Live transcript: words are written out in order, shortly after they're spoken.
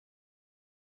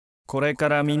これか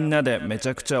らみんなでめち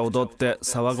ゃくちゃ踊って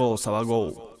騒ごう騒ご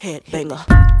う。Headbanger.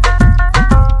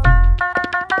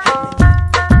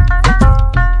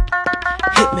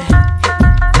 Hit me.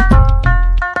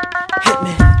 Hit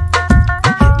me.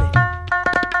 Hit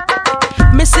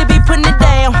me. Mississippi putting it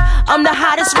down. I'm the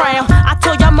hottest round. I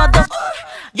told y'all mother,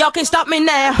 y'all can't stop me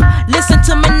now. Listen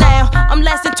to me now. I'm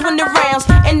lasting 20 rounds.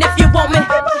 And if you want me,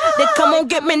 then come on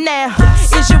get me now.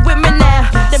 Is you with me now?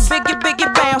 Then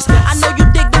biggie bounce. I know you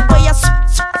dig the way I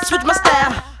switch my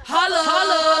style. Holla,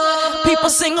 holla. People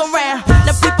sing around.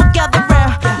 Now people gather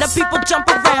round. Now people jump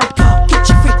around. Get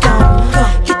your freak on.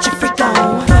 Get your freak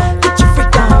on. Get your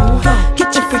freak on.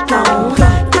 Get your freak on.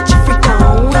 Get your freak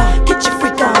on. Get your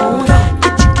freak on. Get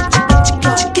your freak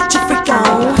on. Get your freak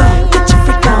on.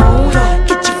 Get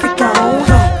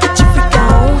your freak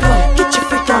on. Get your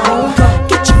freak on.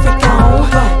 Get your freak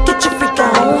on. Get your freak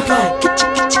on. Get your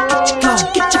freak on.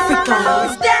 Get your freak on.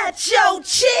 Is that your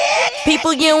chick?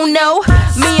 People you don't know.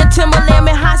 Me and Timberland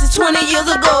been high since 20 years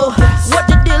ago. What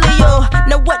the dealio?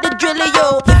 Now what the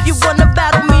drillio? If you wanna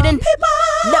battle me, then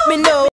let me know.